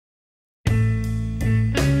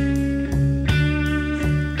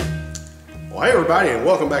Well, hey everybody, and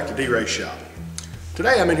welcome back to D-Ray Shop.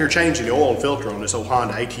 Today I'm in here changing the oil and filter on this old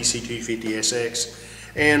Honda ATC 250SX.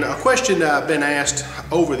 And a question that I've been asked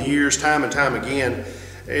over the years, time and time again,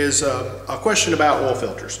 is a question about oil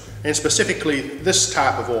filters, and specifically this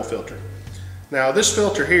type of oil filter. Now this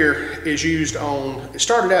filter here is used on, it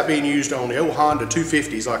started out being used on the old Honda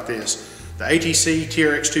 250s like this. The ATC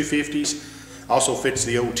TRX 250s, also fits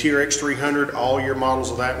the old TRX 300, all your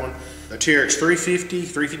models of that one. The TRX 350,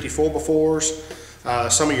 350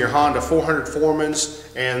 4x4s, some of your Honda 400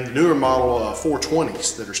 Foremans, and newer model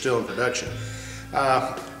 420s that are still in production.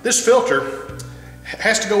 This filter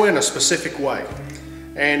has to go in a specific way.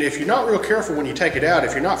 And if you're not real careful when you take it out,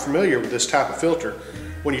 if you're not familiar with this type of filter,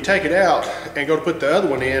 when you take it out and go to put the other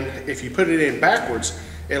one in, if you put it in backwards,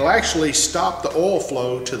 it'll actually stop the oil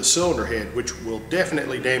flow to the cylinder head, which will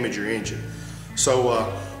definitely damage your engine.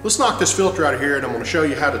 So let's knock this filter out of here, and I'm going to show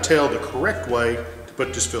you how to tell the correct way to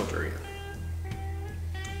put this filter in.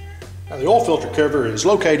 Now the oil filter cover is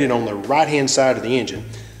located on the right hand side of the engine.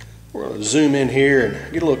 We're going to zoom in here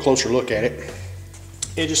and get a little closer look at it.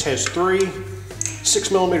 It just has three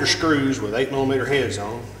 6mm screws with 8mm heads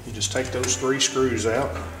on them. You just take those three screws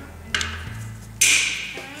out.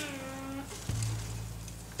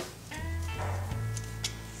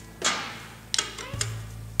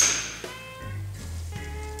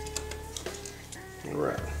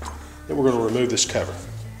 Alright, then we're going to remove this cover.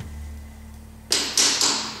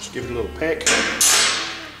 Just give it a little peck.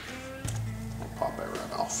 I'll pop that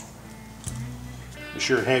right off. Be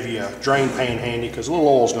sure and have your drain pan handy because a little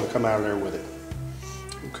oil is going to come out of there with it.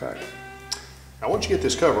 Okay. Now once you get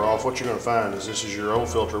this cover off, what you're going to find is this is your oil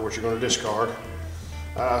filter, which you're going to discard.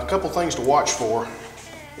 A couple things to watch for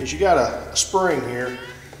is you got a spring here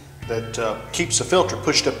that keeps the filter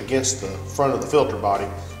pushed up against the front of the filter body,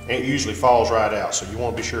 and it usually falls right out, so you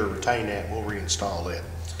want to be sure to retain that, and we'll reinstall it.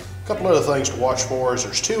 A couple other things to watch for is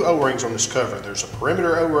there's two O-rings on this cover. There's a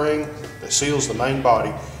perimeter O-ring that seals the main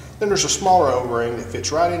body, then there's a smaller O-ring that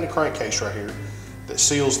fits right in the crankcase right here that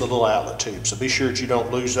seals the little outlet tube. So be sure that you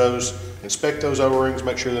don't lose those. Inspect those O-rings,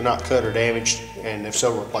 make sure they're not cut or damaged, and if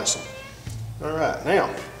so, replace them. Alright,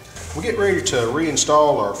 now we'll get ready to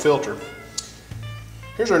reinstall our filter.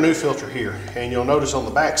 Here's our new filter here, and you'll notice on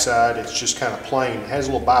the back side it's just kind of plain. It has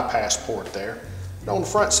a little bypass port there. And on the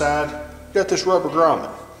front side, you've got this rubber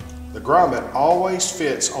grommet. The grommet always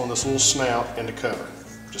fits on this little snout in the cover,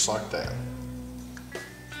 just like that.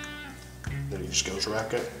 Then it just goes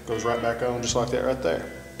right back on just like that right there.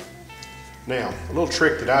 Now, a little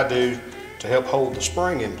trick that I do to help hold the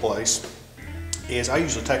spring in place is I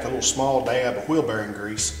usually take a little small dab of wheel bearing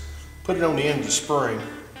grease, put it on the end of the spring,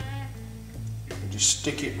 and just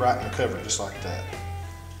stick it right in the cover just like that.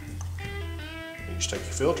 You just take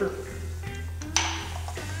your filter,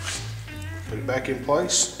 put it back in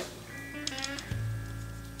place,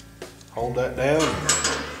 hold that down,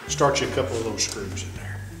 and start you a couple of those screws in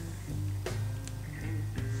there.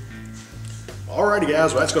 Alrighty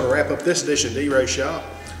guys, well that's going to wrap up this edition of D-Ray Shop.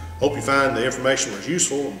 Hope you find the information was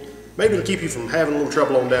useful. Maybe it'll keep you from having a little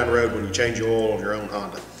trouble on down the road when you change your oil on your own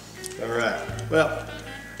Honda. Alright, well,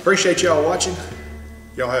 appreciate y'all watching.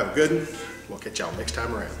 Y'all have a good one. We'll catch y'all next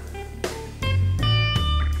time around.